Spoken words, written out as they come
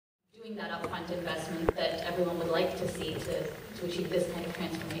doing that upfront investment that everyone would like to see to achieve this kind of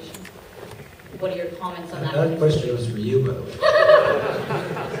transformation? What are your comments on that? That question was for you, by the way.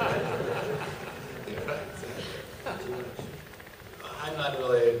 I'm not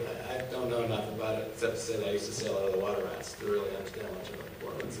really, I don't know enough about it, except to say that I used to sail out of the water rats to really understand much about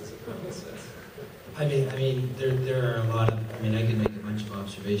PortLands as it currently sits. I mean, there are a lot of, I mean, I can make a bunch of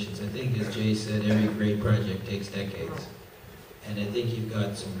observations. I think, as Jay said, every great project takes decades. And I think you've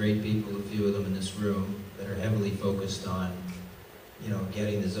got some great people, a few of them in this room, that are heavily focused on, you know,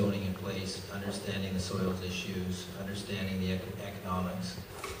 getting the zoning in place, understanding the soils issues, understanding the economics.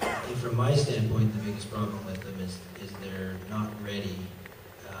 And from my standpoint, the biggest problem with them is they're not ready.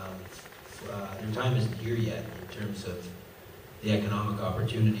 Their time isn't here yet in terms of the economic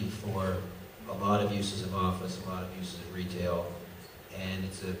opportunity for a lot of uses of office, a lot of uses of retail, and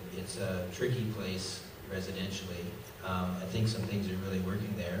it's a tricky place residentially. I think some things are really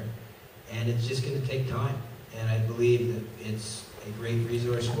working there, and it's just going to take time. And I believe that it's a great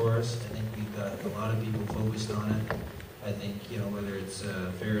resource for us. I think we've got a lot of people focused on it. I think, you know, whether it's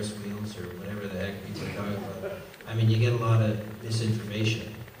Ferris wheels or whatever the heck people are talking about, I mean, you get a lot of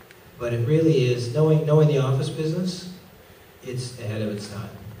misinformation. But it really is, knowing the office business, it's ahead of its time.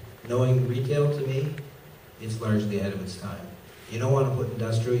 Knowing retail, to me, it's largely ahead of its time. You don't want to put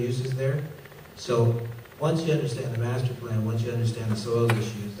industrial uses there. So once you understand the master plan, once you understand the soils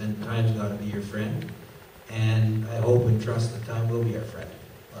issues, then time's got to be your friend. And I hope and trust that time will be our friend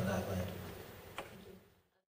on that land.